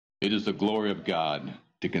It is the glory of God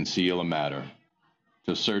to conceal a matter.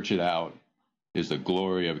 To search it out is the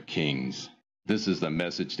glory of kings. This is the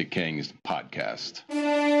Message to Kings podcast.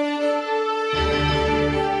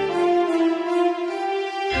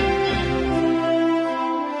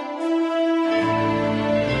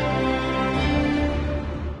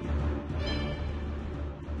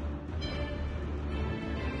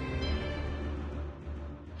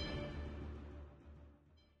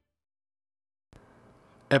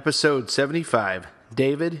 Episode 75,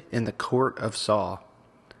 David in the Court of Saul.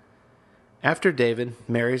 After David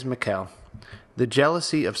marries Michal, the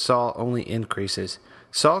jealousy of Saul only increases.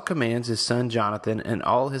 Saul commands his son Jonathan and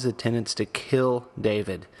all his attendants to kill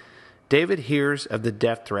David. David hears of the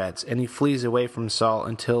death threats, and he flees away from Saul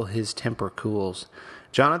until his temper cools.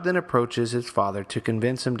 Jonathan approaches his father to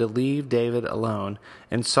convince him to leave David alone,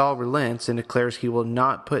 and Saul relents and declares he will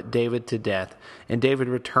not put David to death, and David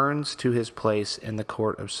returns to his place in the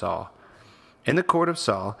court of Saul. In the court of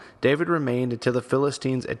Saul, David remained until the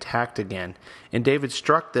Philistines attacked again, and David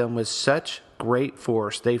struck them with such great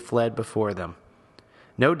force they fled before them.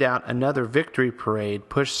 No doubt another victory parade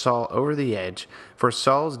pushed Saul over the edge, for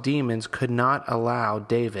Saul's demons could not allow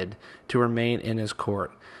David to remain in his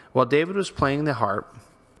court. While David was playing the harp,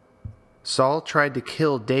 Saul tried to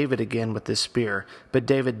kill David again with the spear, but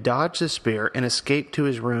David dodged the spear and escaped to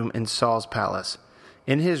his room in Saul's palace.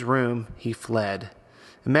 In his room, he fled.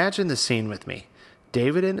 Imagine the scene with me.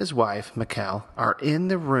 David and his wife, Michal, are in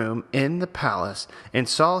the room in the palace, and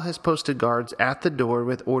Saul has posted guards at the door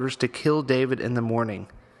with orders to kill David in the morning.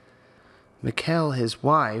 Michal, his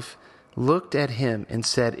wife, looked at him and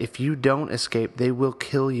said, "If you don't escape, they will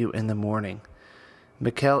kill you in the morning."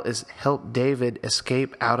 Michal has helped David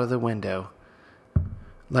escape out of the window.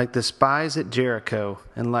 Like the spies at Jericho,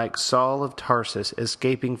 and like Saul of Tarsus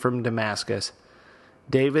escaping from Damascus,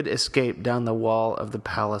 David escaped down the wall of the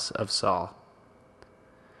palace of Saul.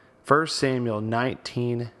 1 Samuel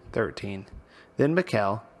 19:13. Then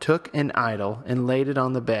Michal took an idol and laid it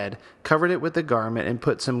on the bed, covered it with a garment, and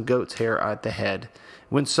put some goat's hair at the head.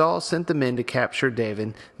 When Saul sent the men to capture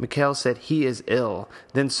David, Michal said, "He is ill."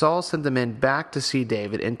 Then Saul sent the men back to see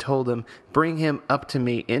David and told them, "Bring him up to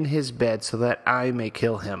me in his bed so that I may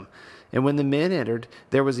kill him." And when the men entered,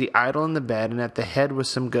 there was the idol in the bed, and at the head was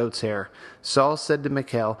some goat's hair. Saul said to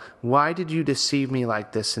Michal, "Why did you deceive me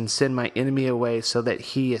like this and send my enemy away so that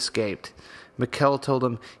he escaped?" Michal told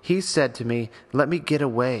him, "He said to me, 'Let me get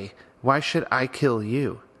away. Why should I kill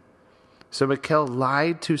you?'" So Michal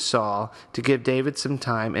lied to Saul to give David some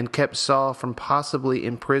time and kept Saul from possibly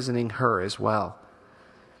imprisoning her as well.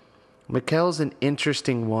 Michal's an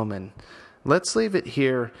interesting woman. Let's leave it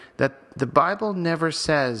here that the Bible never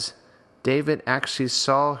says David actually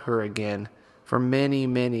saw her again for many,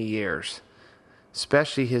 many years,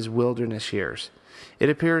 especially his wilderness years. It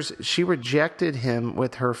appears she rejected him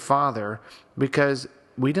with her father because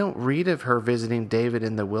we don't read of her visiting David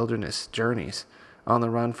in the wilderness journeys on the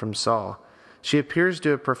run from Saul. She appears to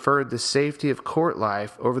have preferred the safety of court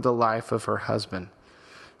life over the life of her husband.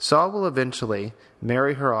 Saul will eventually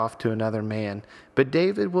marry her off to another man, but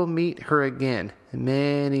David will meet her again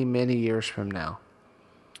many, many years from now.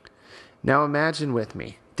 Now imagine with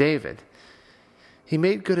me, David. He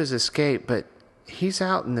made good his escape, but he's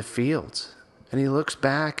out in the fields, and he looks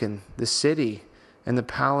back in the city and the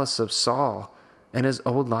palace of Saul and his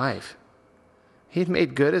old life. He'd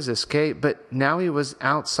made good his escape, but now he was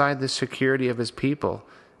outside the security of his people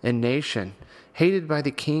and nation, hated by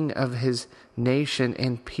the king of his nation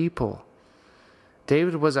and people.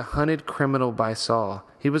 David was a hunted criminal by Saul.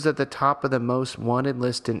 He was at the top of the most wanted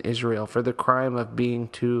list in Israel for the crime of being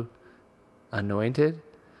too anointed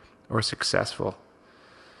or successful.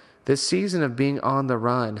 This season of being on the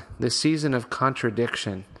run, this season of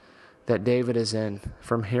contradiction that David is in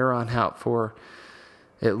from here on out for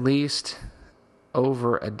at least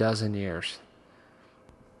over a dozen years.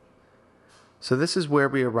 So this is where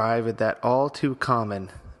we arrive at that all too common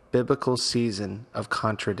biblical season of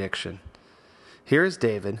contradiction. Here is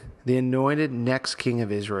David, the anointed next king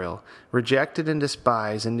of Israel, rejected and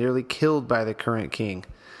despised and nearly killed by the current king.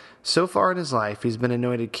 So far in his life, he's been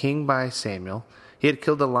anointed king by Samuel. He had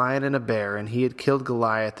killed a lion and a bear, and he had killed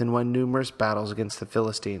Goliath and won numerous battles against the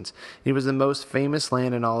Philistines. He was the most famous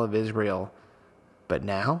man in all of Israel. But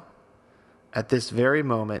now, at this very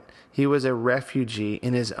moment, he was a refugee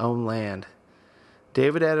in his own land.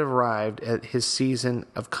 David had arrived at his season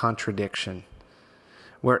of contradiction,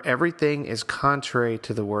 where everything is contrary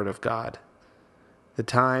to the Word of God, the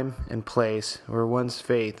time and place where one's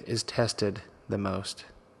faith is tested the most.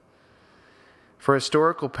 For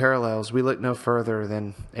historical parallels, we look no further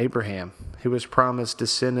than Abraham, who was promised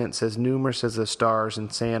descendants as numerous as the stars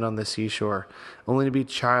and sand on the seashore, only to be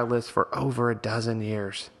childless for over a dozen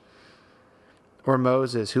years. Or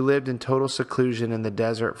Moses, who lived in total seclusion in the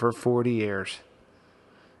desert for 40 years,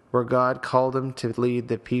 where God called him to lead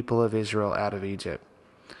the people of Israel out of Egypt.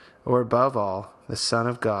 Or above all, the Son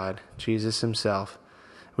of God, Jesus himself.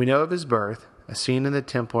 We know of his birth, as seen in the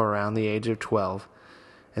temple around the age of 12,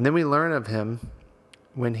 and then we learn of him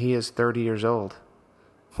when he is 30 years old.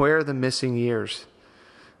 Where are the missing years?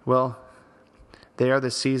 Well, they are the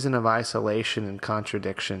season of isolation and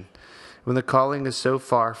contradiction, when the calling is so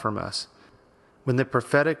far from us, when the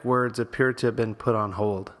prophetic words appear to have been put on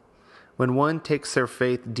hold, when one takes their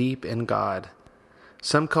faith deep in God.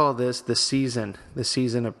 Some call this the season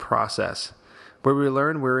of process, where we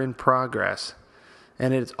learn we're in progress,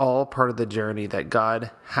 and it's all part of the journey, that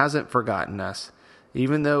God hasn't forgotten us,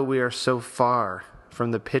 even though we are so far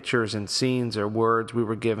from the pictures and scenes or words we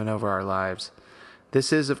were given over our lives.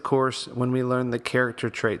 This is, of course, when we learn the character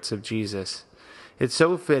traits of Jesus. It's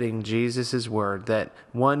so fitting, Jesus' word, that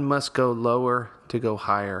one must go lower to go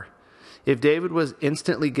higher. If David was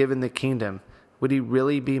instantly given the kingdom, would he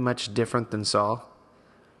really be much different than Saul?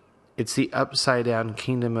 It's the upside-down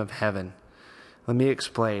kingdom of heaven. Let me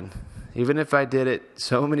explain. Even if I did it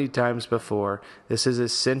so many times before, this is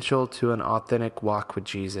essential to an authentic walk with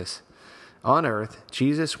Jesus. On earth,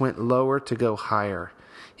 Jesus went lower to go higher.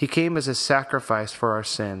 He came as a sacrifice for our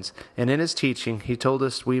sins, and in his teaching, he told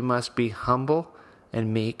us we must be humble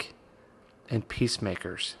and meek and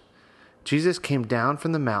peacemakers. Jesus came down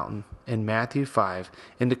from the mountain in Matthew 5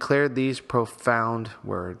 and declared these profound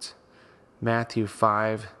words. Matthew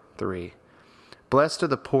 5:3. Blessed are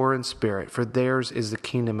the poor in spirit, for theirs is the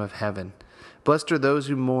kingdom of heaven. Blessed are those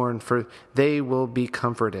who mourn, for they will be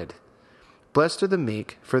comforted. Blessed are the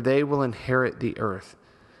meek, for they will inherit the earth.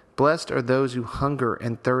 Blessed are those who hunger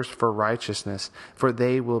and thirst for righteousness, for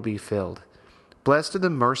they will be filled. Blessed are the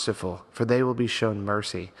merciful, for they will be shown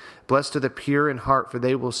mercy. Blessed are the pure in heart, for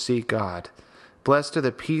they will see God. Blessed are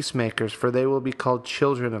the peacemakers, for they will be called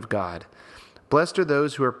children of God. Blessed are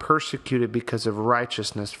those who are persecuted because of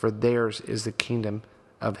righteousness, for theirs is the kingdom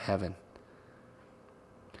of heaven.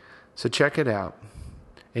 So check it out.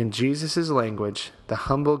 In Jesus' language, the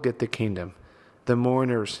humble get the kingdom. The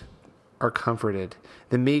mourners are comforted.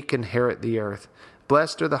 The meek inherit the earth.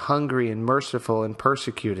 Blessed are the hungry and merciful and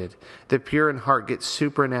persecuted. The pure in heart get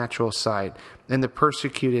supernatural sight, and the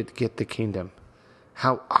persecuted get the kingdom.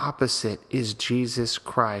 How opposite is Jesus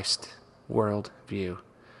Christ's worldview.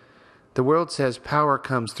 The world says power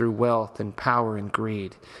comes through wealth and power and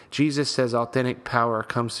greed. Jesus says authentic power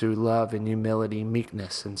comes through love and humility,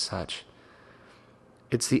 meekness, and such.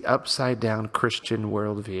 It's the upside-down Christian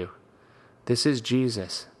worldview. This is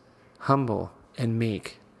Jesus, humble and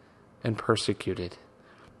meek and persecuted.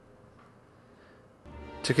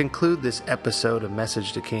 To conclude this episode of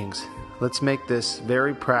Message to Kings, let's make this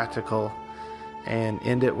very practical and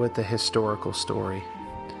end it with a historical story.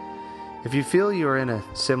 If you feel you are in a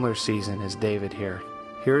similar season as David here,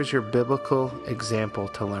 here's your biblical example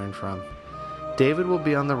to learn from. David will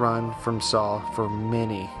be on the run from Saul for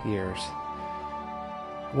many years.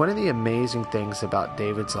 One of the amazing things about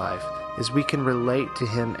David's life is we can relate to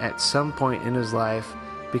him at some point in his life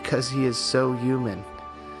because he is so human.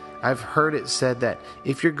 I've heard it said that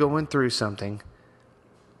if you're going through something,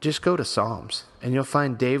 just go to Psalms, and you'll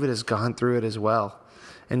find David has gone through it as well.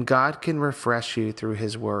 And God can refresh you through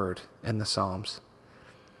his word and the Psalms.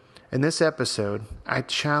 In this episode, I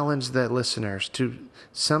challenge the listeners to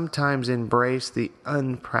sometimes embrace the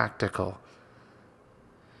unpractical.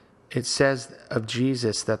 It says of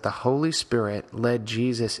Jesus that the Holy Spirit led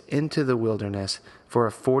Jesus into the wilderness for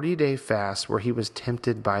a 40-day fast where he was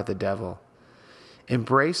tempted by the devil.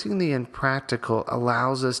 Embracing the impractical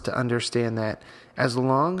allows us to understand that as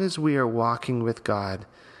long as we are walking with God,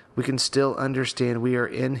 we can still understand we are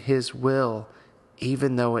in his will,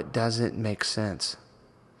 even though it doesn't make sense,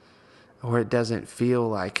 or it doesn't feel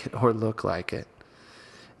like it or look like it.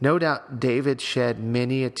 No doubt David shed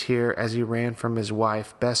many a tear as he ran from his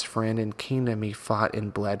wife, best friend, and kingdom he fought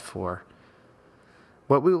and bled for.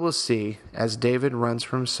 What we will see as David runs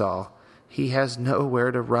from Saul, he has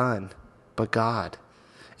nowhere to run but God.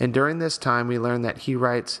 And during this time we learn that he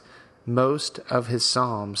writes most of his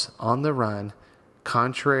Psalms on the run,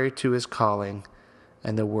 contrary to his calling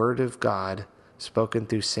and the word of God spoken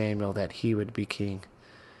through Samuel that he would be king.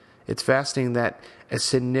 It's fascinating that a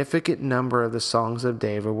significant number of the songs of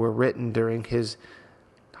David were written during his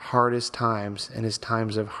hardest times and his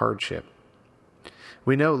times of hardship.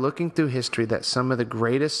 We know, looking through history, that some of the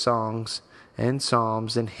greatest songs and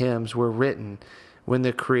psalms and hymns were written when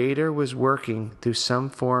the Creator was working through some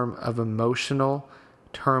form of emotional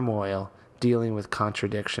turmoil dealing with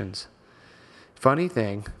contradictions. Funny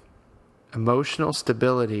thing, emotional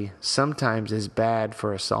stability sometimes is bad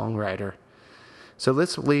for a songwriter. So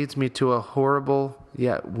this leads me to a horrible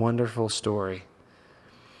yet wonderful story.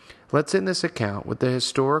 Let's end this account with the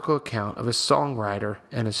historical account of a songwriter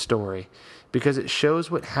and a story, because it shows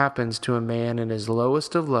what happens to a man in his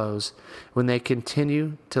lowest of lows when they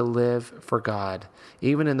continue to live for God,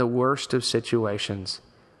 even in the worst of situations.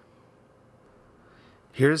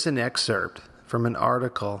 Here's an excerpt from an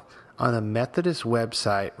article on a Methodist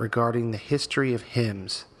website regarding the history of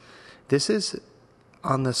hymns. This is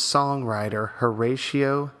on the songwriter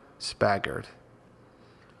Horatio Spafford.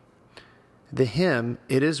 The hymn,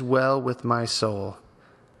 "It Is Well With My Soul,"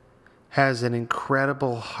 has an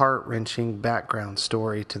incredible heart-wrenching background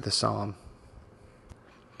story to the psalm.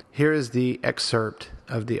 Here is the excerpt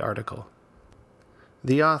of the article.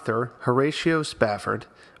 The author, Horatio Spafford,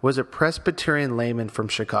 was a Presbyterian layman from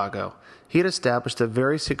Chicago. He had established a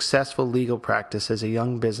very successful legal practice as a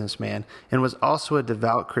young businessman and was also a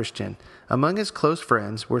devout Christian. Among his close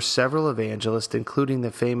friends were several evangelists, including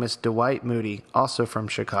the famous Dwight Moody, also from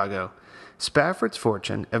Chicago. Spafford's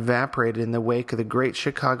fortune evaporated in the wake of the Great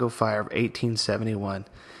Chicago Fire of 1871.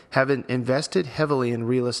 Having invested heavily in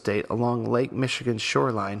real estate along Lake Michigan's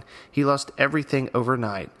shoreline, he lost everything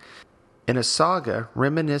overnight. In a saga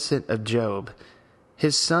reminiscent of Job,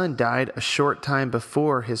 his son died a short time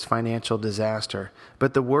before his financial disaster,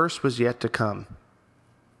 but the worst was yet to come.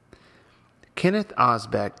 Kenneth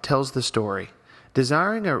Osbeck tells the story.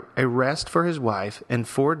 Desiring a rest for his wife and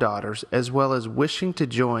 4 daughters, as well as wishing to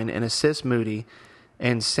join and assist Moody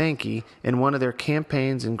and Sankey in one of their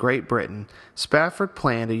campaigns in Great Britain, Spafford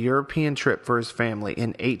planned a European trip for his family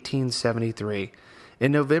in 1873.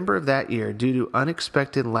 In November of that year, due to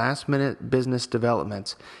unexpected last-minute business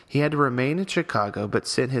developments, he had to remain in Chicago but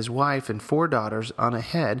sent his wife and 4 daughters on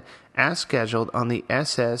ahead as scheduled on the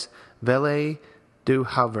SS Ville du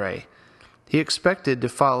Havre. He expected to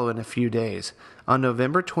follow in a few days. On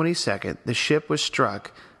November 22nd, the ship was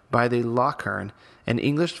struck by the Lochern, an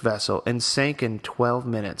English vessel, and sank in 12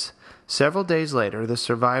 minutes. Several days later, the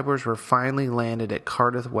survivors were finally landed at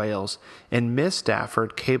Cardiff, Wales, and Miss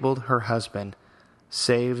Spafford cabled her husband,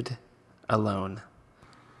 "Saved alone,"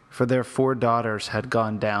 for their 4 daughters had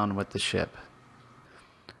gone down with the ship.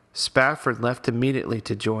 Spafford left immediately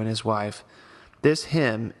to join his wife. This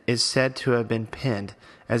hymn is said to have been penned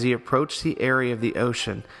as he approached the area of the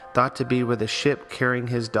ocean thought to be where the ship carrying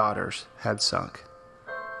his daughters had sunk.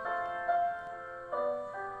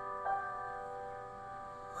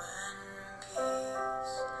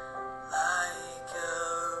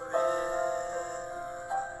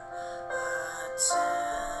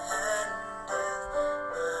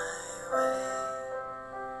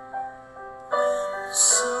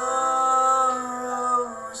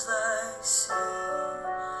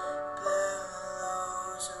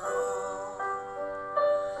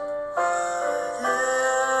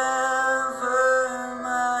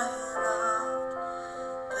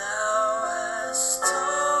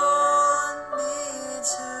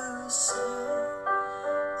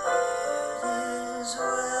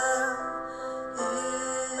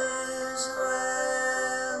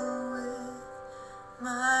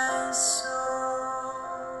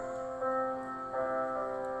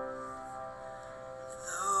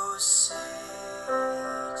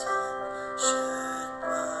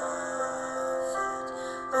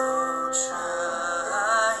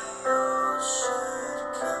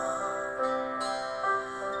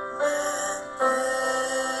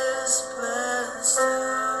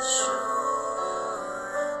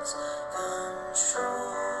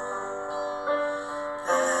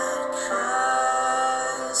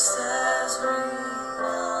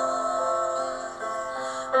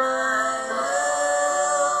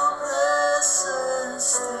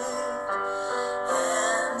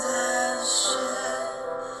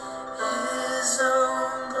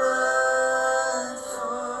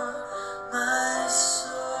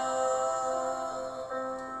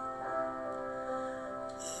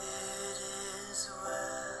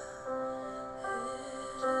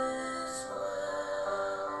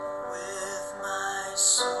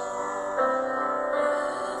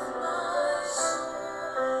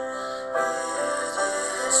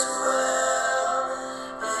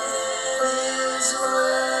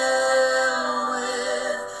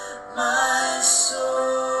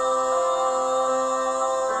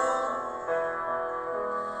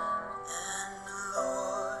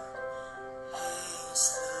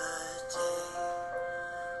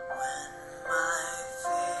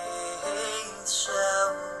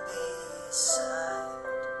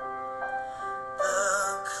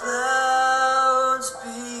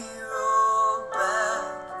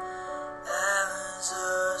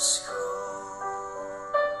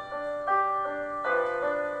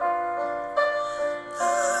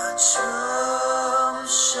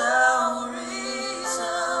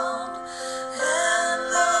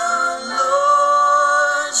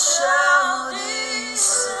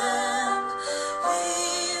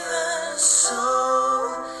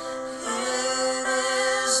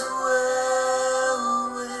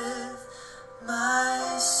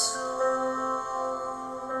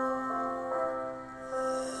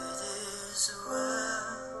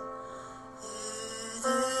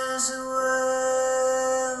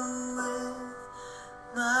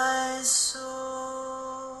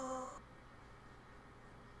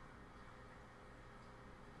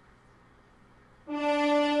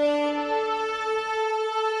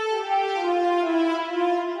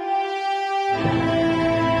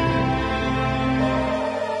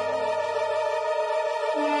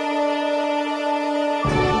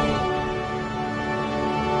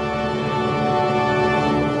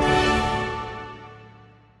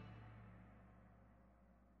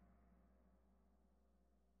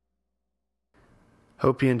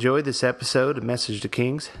 Hope you enjoyed this episode of Message to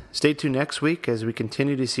Kings. Stay tuned next week as we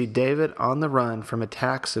continue to see David on the run from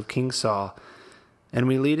attacks of King Saul, and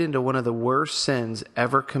we lead into one of the worst sins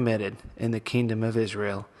ever committed in the kingdom of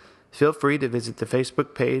Israel. Feel free to visit the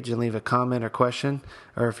Facebook page and leave a comment or question,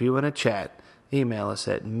 or if you want to chat, email us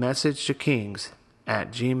at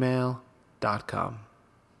messagetokings@gmail.com.